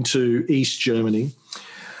propaganda into East Germany.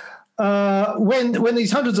 When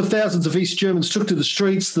these hundreds of thousands of East Germans took to the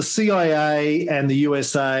streets, the CIA and the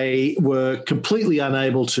USA were completely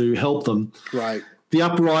unable to help them. Right. The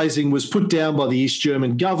uprising was put down by the East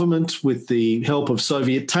German government with the help of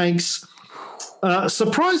Soviet tanks.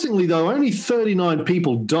 Surprisingly, though, only 39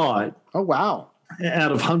 people died. Oh, wow.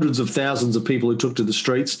 Out of hundreds of thousands of people who took to the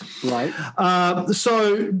streets. Right.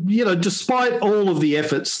 So, despite all of the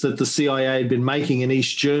efforts that the CIA had been making in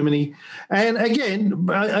East Germany, and again,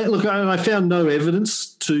 I found no evidence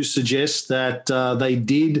to suggest that they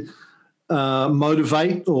did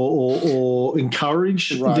motivate or encourage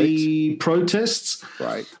the protests.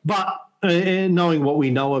 Right. But knowing what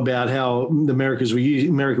we know about how America was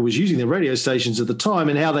using their radio stations at the time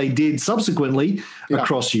and how they did subsequently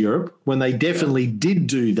across Europe, when they definitely did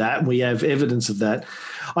do that, we have evidence of that.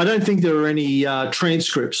 I don't think there are any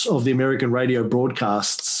transcripts of the American radio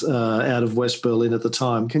broadcasts out of West Berlin at the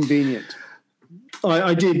time. Convenient.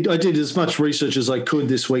 I did as much research as I could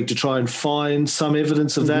this week to try and find some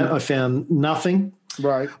evidence of that. I found nothing.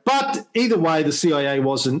 Right. But either way, the CIA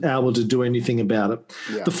wasn't able to do anything about it.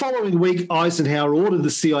 Yeah. The following week, Eisenhower ordered the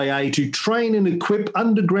CIA to train and equip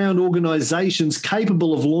underground organizations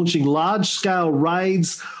capable of launching large-scale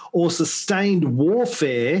raids or sustained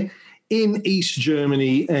warfare in East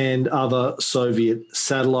Germany and other Soviet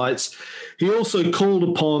satellites. He also called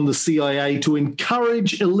upon the CIA to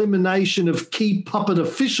encourage elimination of key puppet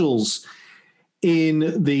officials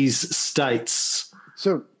in these states.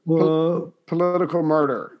 So political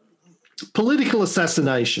murder. Political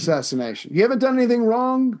assassination. You haven't done anything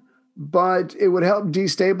wrong, but it would help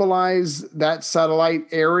destabilize that satellite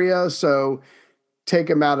area. So take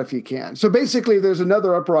them out if you can. So basically, there's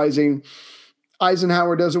another uprising.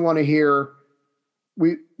 Eisenhower doesn't want to hear.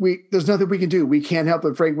 There's nothing we can do. We can't help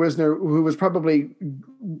it. Frank Wisner, who was probably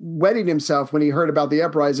wetting himself when he heard about the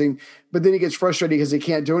uprising, but then he gets frustrated because he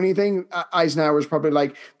can't do anything. Eisenhower's probably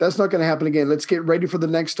like, that's not going to happen again. Let's get ready for the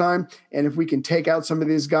next time. And if we can take out some of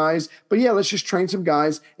these guys, but yeah, let's just train some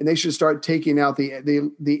guys and they should start taking out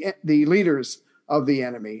the leaders of the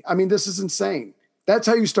enemy. I mean, this is insane. That's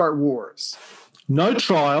how you start wars. No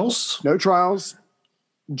trials.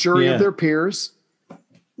 Jury of their peers.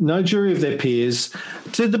 No jury of their peers.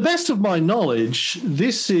 To the best of my knowledge,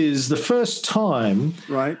 this is the first time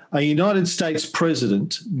a United States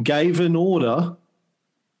president gave an order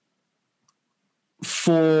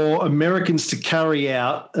for Americans to carry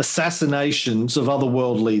out assassinations of other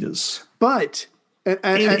world leaders. But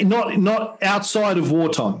not outside of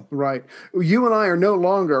wartime. Right. You and I are no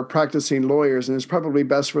longer practicing lawyers, and it's probably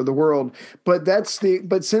best for the world. But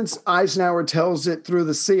since Eisenhower tells it through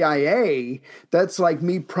the CIA, that's like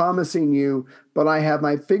me promising you, but I have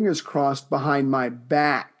my fingers crossed behind my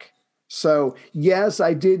back. So yes,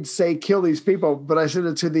 I did say kill these people, but I said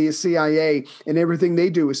it to the CIA, and everything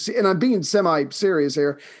they do is, and I'm being semi-serious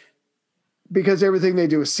here, because everything they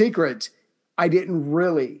do is secret. I didn't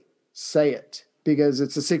really say it, because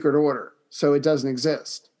it's a secret order, so it doesn't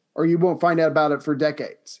exist, or you won't find out about it for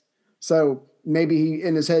decades. So maybe he,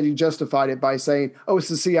 in his head, he justified it by saying, oh, it's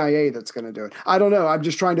the CIA that's going to do it. I don't know. I'm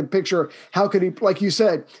just trying to picture, how could he, like you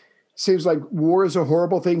said, seems like war is a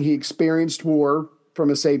horrible thing. He experienced war from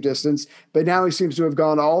a safe distance, but now he seems to have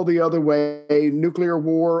gone all the other way, nuclear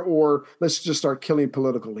war, or let's just start killing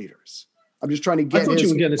political leaders. I'm just trying to get. I thought you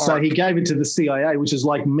were going to say he gave it to the CIA, which is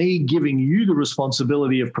like me giving you the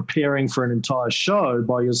responsibility of preparing for an entire show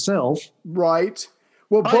by yourself. Right.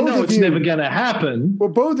 Well, both I know of it's you, never going to happen. Well,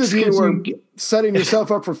 both of you are setting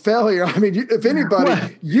yourself up for failure. I mean, if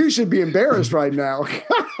anybody, you should be embarrassed right now.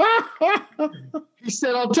 He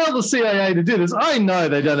said, I'll tell the CIA to do this. I know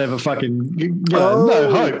they don't have a fucking,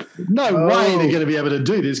 no hope. No way they're going to be able to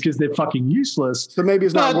do this because they're fucking useless. So maybe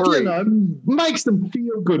it's not worried. Makes them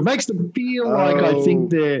feel good. Makes them feel like I think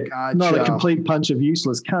they're not a complete bunch of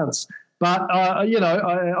useless cunts. But, I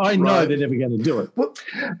know they're never going to do it. Well,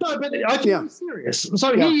 no, but I think I'm serious.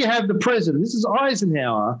 So here you have the president. This is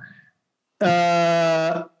Eisenhower.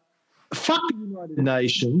 Fuck the United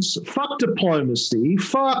Nations. Fuck diplomacy.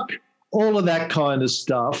 Fuck all of that kind of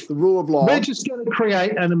stuff. The rule of law. We're just going to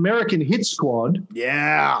create an American hit squad.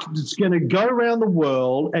 Yeah. It's going to go around the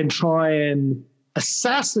world and try and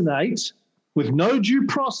assassinate, with no due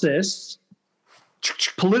process,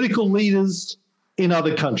 political leaders in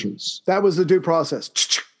other countries. That was the due process.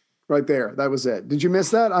 Right there. That was it. Did you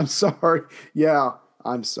miss that? I'm sorry. Yeah.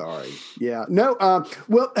 I'm sorry. Yeah. No.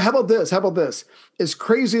 Well, how about this? As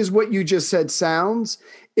crazy as what you just said sounds,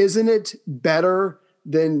 isn't it better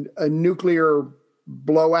than a nuclear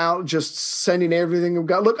blowout, just sending everything we've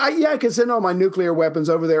got? Look, I could send all my nuclear weapons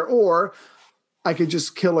over there, or I could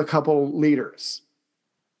just kill a couple leaders.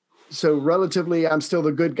 So relatively, I'm still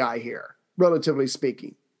the good guy here, relatively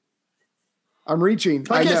speaking. I'm reaching.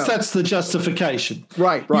 I guess that's the justification.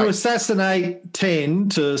 Right. You assassinate 10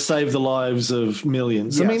 to save the lives of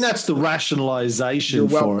millions. Yes. I mean, that's the rationalization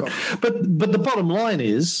for it. But the bottom line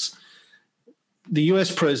is the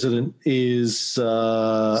US president is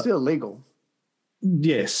still legal.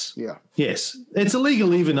 Yes. Yeah. Yes. It's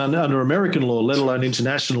illegal even under American law, let alone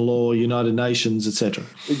international law, United Nations, etc.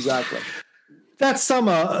 Exactly. That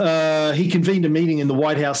summer, he convened a meeting in the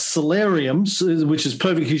White House solarium, which is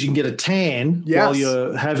perfect because you can get a tan while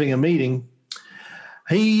you're having a meeting.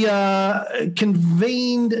 He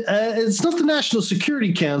convened, it's not the National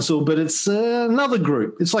Security Council, but it's another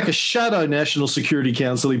group. It's like a shadow National Security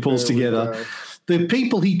Council he pulls together. The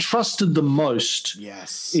people he trusted the most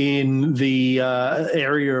in the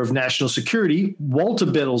area of national security: Walter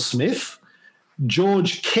Bedell-Smith,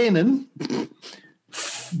 George Kennan,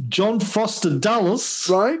 John Foster Dulles,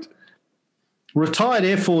 retired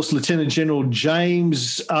Air Force Lieutenant General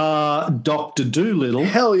James Dr. Doolittle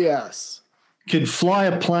Hell yes. could fly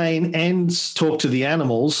a plane and talk to the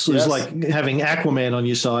animals. It was like having Aquaman on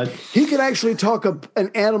your side. He could actually talk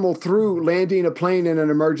an animal through landing a plane in an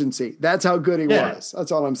emergency. That's how good he was.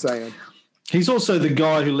 That's all I'm saying. He's also the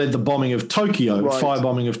guy who led the bombing of Tokyo,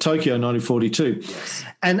 firebombing of Tokyo in 1942,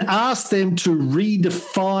 and asked them to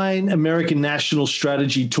redefine American national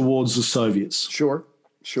strategy towards the Soviets. Sure.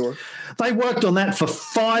 They worked on that for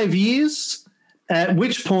 5 years, at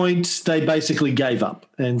which point they basically gave up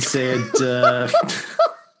and said,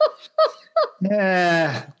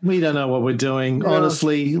 we don't know what we're doing,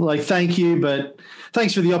 honestly. Like, thank you, but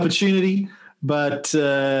thanks for the opportunity. But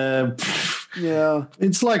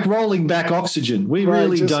it's like rolling back oxygen. We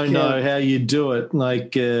really don't know how you do it.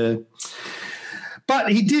 Like,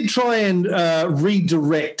 but he did try and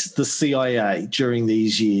redirect the CIA during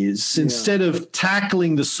these years. Instead of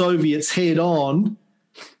tackling the Soviets head on,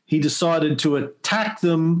 he decided to attack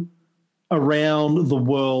them around the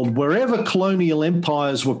world. Wherever colonial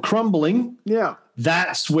empires were crumbling,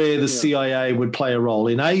 that's where the CIA would play a role.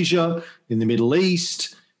 In Asia, in the Middle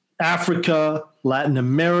East, Africa, Latin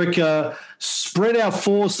America, spread our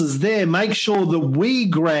forces there, make sure that we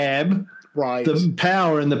grab the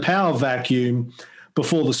power in the power vacuum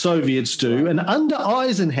before the Soviets do. And under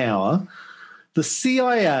Eisenhower, the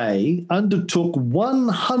CIA undertook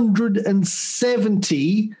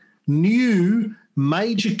 170 new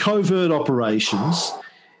major covert operations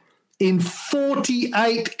in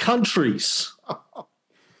 48 countries.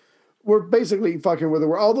 We're basically fucking with it.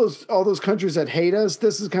 All those countries that hate us,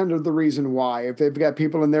 this is kind of the reason why. If they've got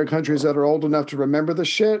people in their countries that are old enough to remember the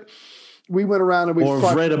shit, we went around and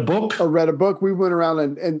read a book. We went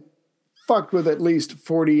around and fucked with at least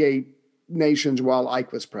 48 nations while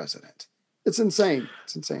Ike was president. It's insane.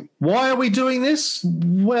 Why are we doing this?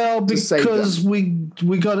 Well, because we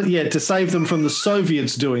got to save them from the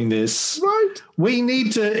Soviets doing this. Right. We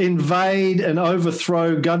need to invade and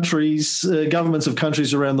overthrow countries, governments of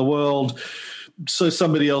countries around the world, so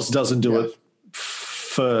somebody else doesn't do it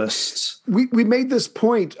first. We made this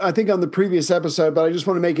point, I think, on the previous episode, but I just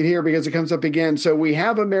want to make it here because it comes up again. So we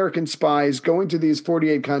have American spies going to these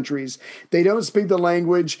 48 countries. They don't speak the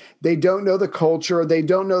language. They don't know the culture. They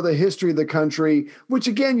don't know the history of the country, which,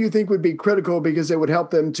 again, you think would be critical because it would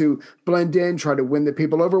help them to blend in, try to win the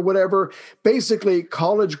people over, whatever. Basically,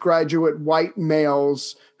 college graduate white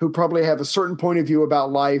males who probably have a certain point of view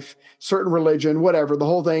about life, certain religion, whatever, the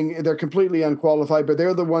whole thing. They're completely unqualified, but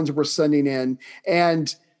they're the ones we're sending in.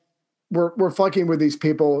 And we're fucking with these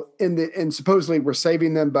people and supposedly we're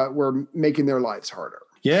saving them, but we're making their lives harder.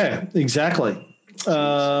 Yeah, exactly.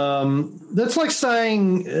 That's like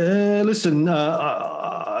saying, listen, to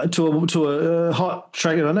a hot,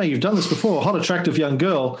 attractive, I know you've done this before, a hot, attractive young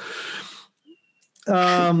girl,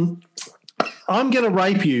 I'm going to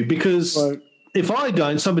rape you because if I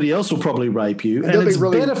don't, somebody else will probably rape you. And it's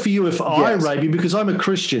better for you if I rape you because I'm a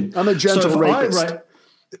Christian. I'm a gentle rapist.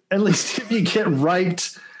 At least if you get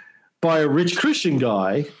raped by a rich Christian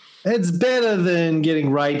guy, it's better than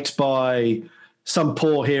getting raped by some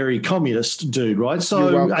poor, hairy communist dude, right?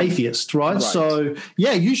 So atheist, right? So,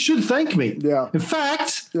 you should thank me. Yeah. In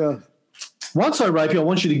fact, once I rape you, I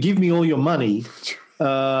want you to give me all your money.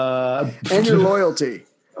 And your loyalty.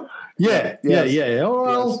 Yeah. Or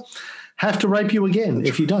I'll have to rape you again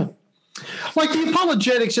if you don't. Like the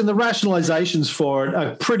apologetics and the rationalizations for it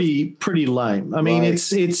are pretty lame. I mean,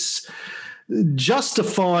 it's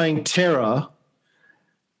justifying terror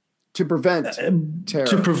to prevent terror.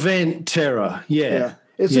 To prevent terror,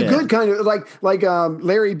 It's a good kind of like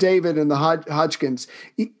Larry David and the Hodgkins.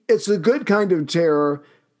 It's a good kind of terror,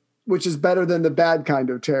 which is better than the bad kind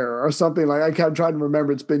of terror, or something like. I can't try to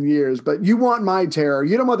remember. It's been years, but you want my terror.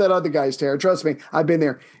 You don't want that other guy's terror. Trust me, I've been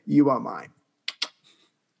there. You want mine.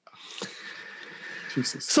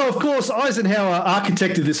 Jesus. So, of course, Eisenhower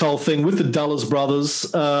architected this whole thing with the Dulles brothers.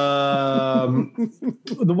 The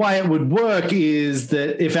way it would work is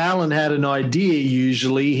that if Alan had an idea,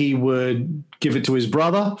 usually he would give it to his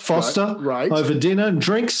brother, Foster, over dinner and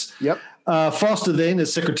drinks. Yep. Foster then,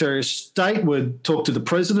 as Secretary of State, would talk to the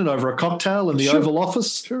president over a cocktail in the Oval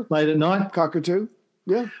Office late at night. Cockatoo.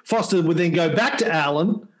 Yeah. Foster would then go back to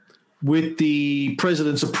Alan with the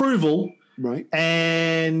president's approval. Right.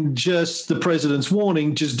 And just the president's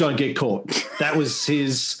warning, just don't get caught. That was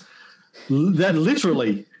his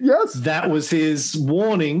that was his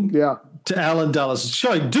warning to Alan Dulles.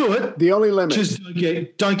 Do it. The only limit. Just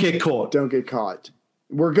don't get caught. Don't get caught.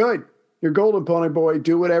 We're good. You're golden, pony boy.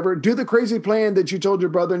 Do whatever. Do the crazy plan that you told your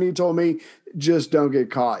brother and he told me. Just don't get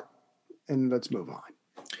caught. And let's move on.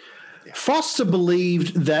 Foster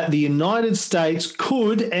believed that the United States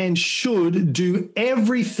could and should do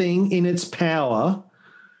everything in its power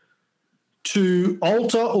to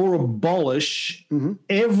alter or abolish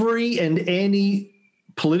every and any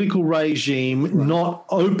political regime not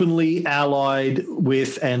openly allied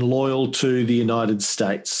with and loyal to the United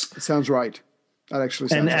States. It sounds right. That actually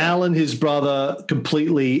sounds right. And Alan, his brother,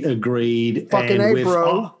 completely agreed. Fucking and A, with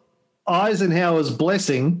bro. Eisenhower's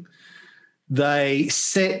blessing, they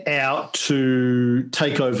set out to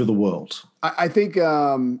take over the world. I think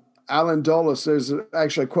Alan Dulles, there's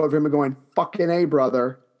actually a quote from him going, fucking A,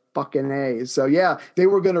 brother, fucking A. So, yeah, they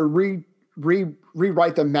were going to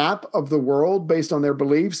rewrite the map of the world based on their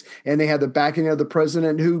beliefs, and they had the backing of the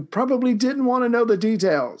president who probably didn't want to know the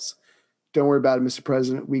details. Don't worry about it, Mr.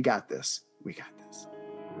 President. We got this. We got this.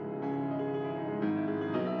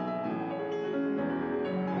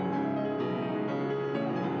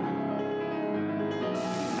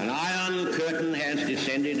 An iron curtain has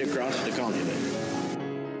descended across the continent.